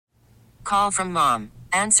call from mom.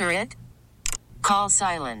 Answer it. Call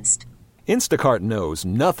silenced. Instacart knows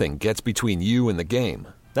nothing gets between you and the game.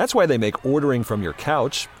 That's why they make ordering from your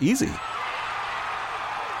couch easy.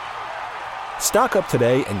 Stock up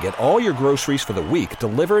today and get all your groceries for the week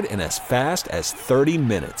delivered in as fast as 30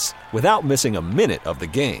 minutes without missing a minute of the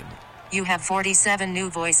game. You have 47 new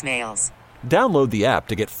voicemails. Download the app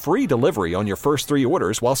to get free delivery on your first 3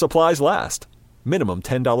 orders while supplies last. Minimum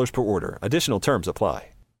 $10 per order. Additional terms apply.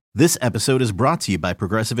 This episode is brought to you by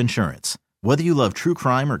Progressive Insurance. Whether you love true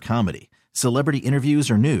crime or comedy, celebrity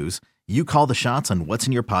interviews or news, you call the shots on what's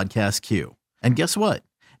in your podcast queue. And guess what?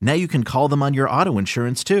 Now you can call them on your auto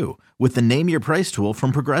insurance too with the Name Your Price tool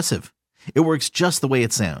from Progressive. It works just the way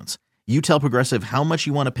it sounds. You tell Progressive how much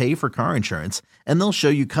you want to pay for car insurance, and they'll show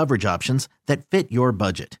you coverage options that fit your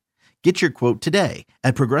budget. Get your quote today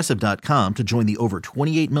at Progressive.com to join the over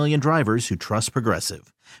 28 million drivers who trust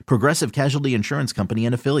Progressive. Progressive Casualty Insurance Company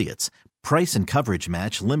and Affiliates. Price and coverage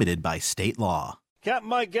match limited by state law. Captain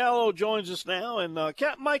Mike Gallo joins us now. And,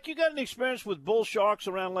 Captain Mike, you got any experience with bull sharks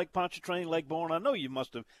around Lake Pontchartrain, Lake Bourne? I know you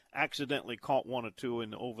must have accidentally caught one or two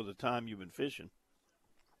over the time you've been fishing.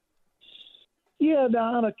 Yeah,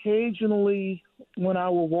 Don, occasionally when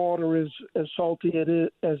our water is as salty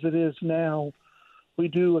as it is now, we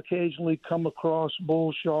do occasionally come across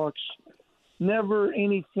bull sharks. Never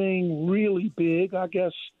anything really big. I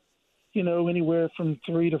guess, anywhere from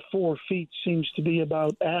 3 to 4 feet seems to be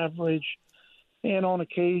about average. And on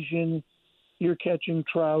occasion, you're catching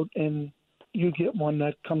trout and you get one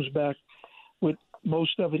that comes back with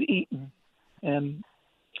most of it eaten. And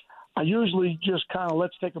I usually just kind of,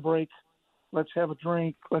 let's take a break. Let's have a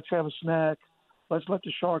drink. Let's have a snack. Let's let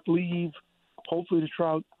the shark leave. Hopefully the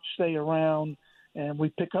trout stay around. And we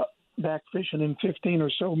pick up back fishing in 15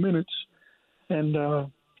 or so minutes. And,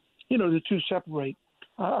 the two separate.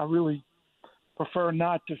 I really prefer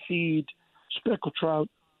not to feed speckled trout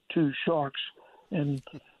to sharks and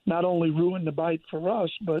not only ruin the bite for us,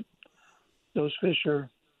 but those fish are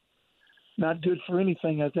not good for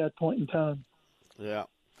anything at that point in time. Yeah.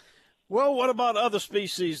 Well, what about other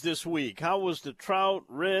species this week? How was the trout,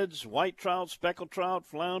 reds, white trout, speckled trout,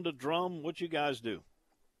 flounder, drum? What you guys do?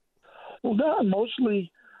 Well, Don,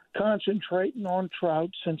 mostly concentrating on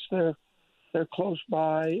trout since they're close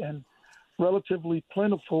by and relatively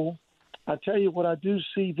plentiful. I tell you what I do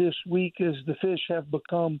see this week is the fish have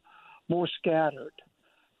become more scattered.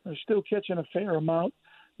 They're still catching a fair amount.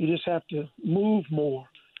 You just have to move more.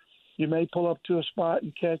 You may pull up to a spot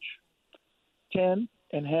and catch 10,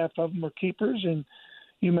 and half of them are keepers, and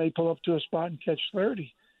you may pull up to a spot and catch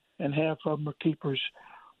 30, and half of them are keepers.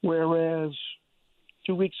 Whereas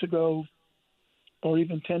 2 weeks ago or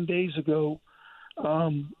even 10 days ago,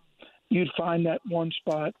 you'd find that one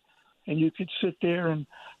spot and you could sit there and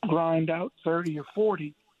grind out 30 or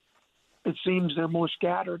 40. It seems they're more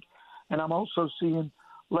scattered. And I'm also seeing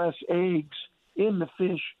less eggs in the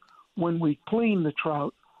fish when we clean the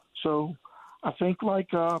trout. So I think like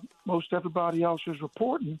most everybody else is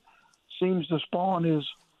reporting, seems the spawn is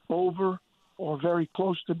over or very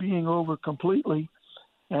close to being over completely.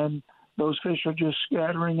 And those fish are just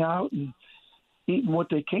scattering out and eating what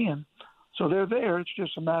they can. So they're there. It's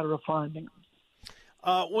just a matter of finding them.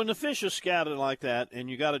 When the fish are scattered like that and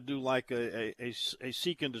you got to do like a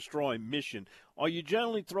seek and destroy mission, are you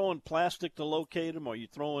generally throwing plastic to locate them? Are you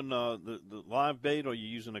throwing the live bait, or are you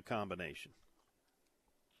using a combination?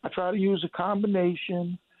 I try to use a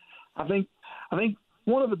combination. I think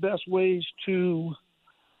one of the best ways to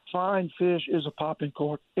find fish is a popping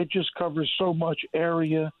cork. It just covers so much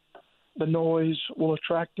area. The noise will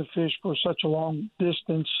attract the fish for such a long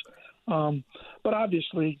distance. But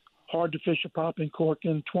obviously, hard to fish a popping cork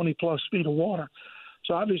in 20-plus feet of water.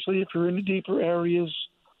 So obviously, if you're in the deeper areas,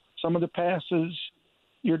 some of the passes,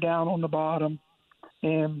 you're down on the bottom.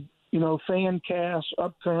 And, fan cast,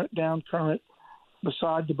 up current, down current,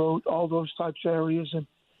 beside the boat, all those types of areas. And,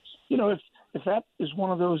 if that is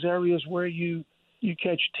one of those areas where you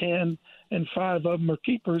catch 10 and 5 of them are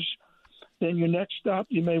keepers, then your next stop,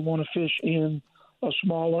 you may want to fish in a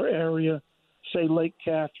smaller area, say Lake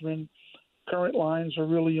Catherine. Current lines are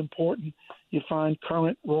really important. You find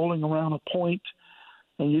current rolling around a point,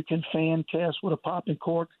 and you can fan cast with a popping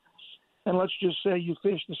cork. And let's just say you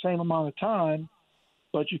fish the same amount of time,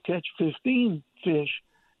 but you catch 15 fish,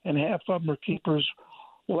 and half of them are keepers.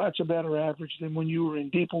 Well, that's a better average than when you were in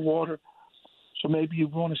deeper water. So maybe you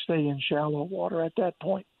want to stay in shallow water at that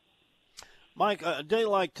point. Mike, a day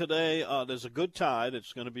like today, there's a good tide.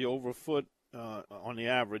 It's going to be over a foot on the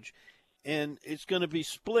average, and it's going to be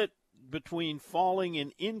split between falling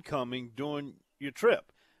and incoming during your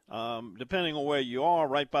trip. depending on where you are,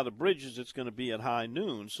 right by the bridges, it's going to be at high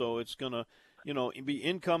noon. So it's going to, be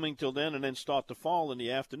incoming till then and then start to fall in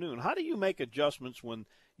the afternoon. How do you make adjustments when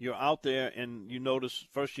you're out there and you notice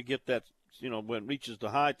first you get that, when it reaches the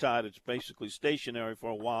high tide, it's basically stationary for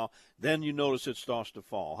a while. Then you notice it starts to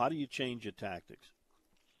fall. How do you change your tactics?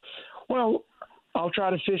 Well, I'll try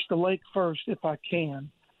to fish the lake first if I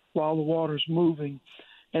can while the water's moving.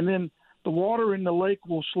 And then the water in the lake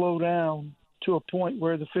will slow down to a point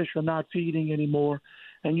where the fish are not feeding anymore,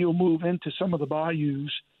 and you'll move into some of the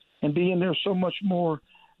bayous. And being there so much more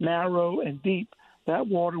narrow and deep, that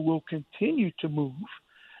water will continue to move.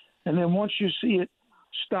 And then once you see it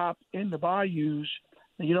stop in the bayous,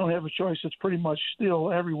 and you don't have a choice, it's pretty much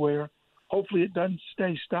still everywhere. Hopefully it doesn't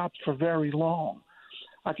stay stopped for very long.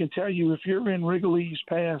 I can tell you if you're in Wrigley's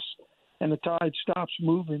Pass and the tide stops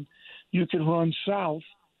moving, you can run south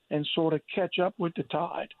and sort of catch up with the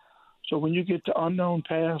tide. So when you get to Unknown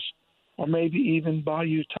Pass or maybe even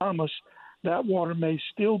Bayou Thomas, that water may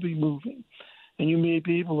still be moving, and you may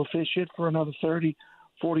be able to fish it for another 30,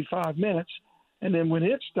 45 minutes. And then when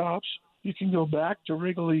it stops, you can go back to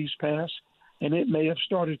Wrigley's Pass, and it may have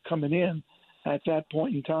started coming in at that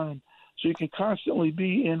point in time. So you can constantly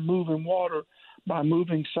be in moving water by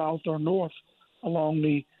moving south or north along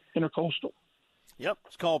the intercoastal. Yep,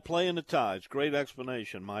 it's called playing the tides. Great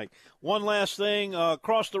explanation, Mike. One last thing,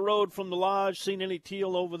 across the road from the lodge, seen any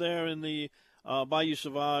teal over there in the Bayou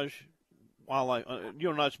Sauvage?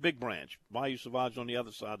 You're not Big Branch. Bayou Sauvage on the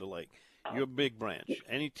other side of the lake. You're Big Branch.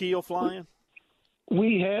 Any teal flying?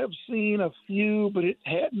 We have seen a few, but it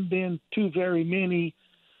hadn't been too very many.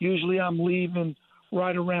 Usually I'm leaving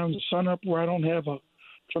right around the sunup where I don't have a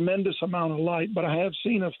tremendous amount of light, but I have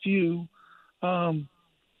seen a few. I'm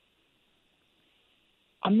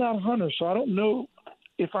not a hunter, so I don't know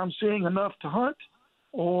if I'm seeing enough to hunt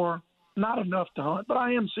or not enough to hunt, but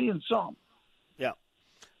I am seeing some. Yeah.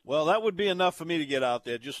 Well, that would be enough for me to get out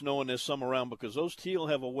there, just knowing there's some around, because those teal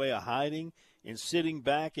have a way of hiding and sitting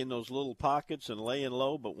back in those little pockets and laying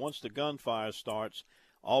low. But once the gunfire starts,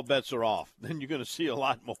 all bets are off. Then you're going to see a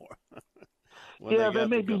lot more. Yeah, there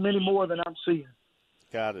may be many more than I'm seeing.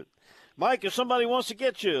 Got it. Mike, if somebody wants to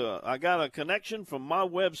get you, I got a connection from my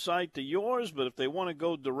website to yours, but if they want to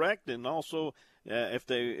go direct, and also if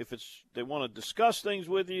they want to discuss things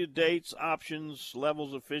with you, dates, options,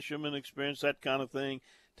 levels of fisherman experience, that kind of thing,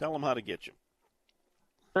 tell them how to get you.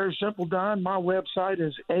 Very simple, Don. My website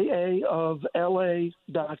is aaofla.com.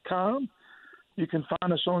 You can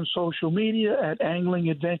find us on social media at Angling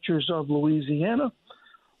Adventures of Louisiana,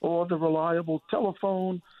 or the reliable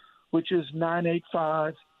telephone, which is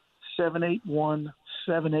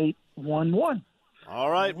 985-781-7811. All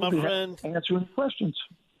right, my friend. Answer any questions.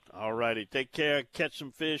 All righty. Take care. Catch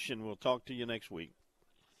some fish, and we'll talk to you next week.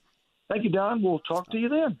 Thank you, Don. We'll talk to you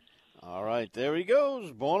then. All right. There he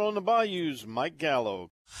goes. Born on the Bayous, Mike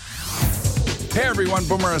Gallo. Hey everyone,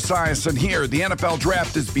 Boomer Esiason here. The NFL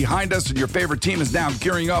draft is behind us and your favorite team is now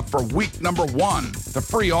gearing up for week number 1. The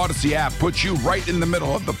free Odyssey app puts you right in the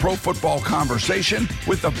middle of the pro football conversation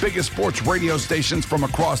with the biggest sports radio stations from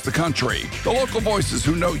across the country. The local voices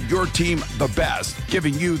who know your team the best,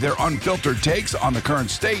 giving you their unfiltered takes on the current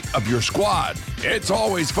state of your squad. It's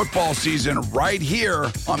always football season right here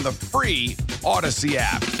on the free Odyssey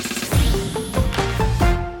app.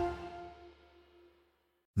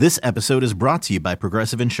 This episode is brought to you by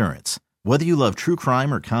Progressive Insurance. Whether you love true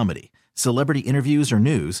crime or comedy, celebrity interviews or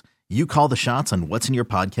news, you call the shots on what's in your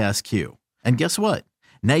podcast queue. And guess what?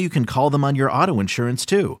 Now you can call them on your auto insurance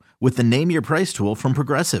too with the Name Your Price tool from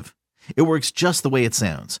Progressive. It works just the way it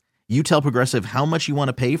sounds. You tell Progressive how much you want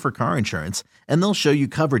to pay for car insurance, and they'll show you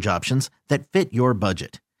coverage options that fit your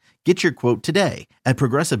budget. Get your quote today at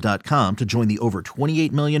Progressive.com to join the over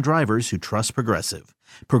 28 million drivers who trust Progressive.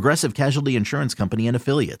 Progressive Casualty Insurance Company and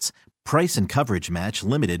Affiliates. Price and coverage match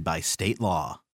limited by state law.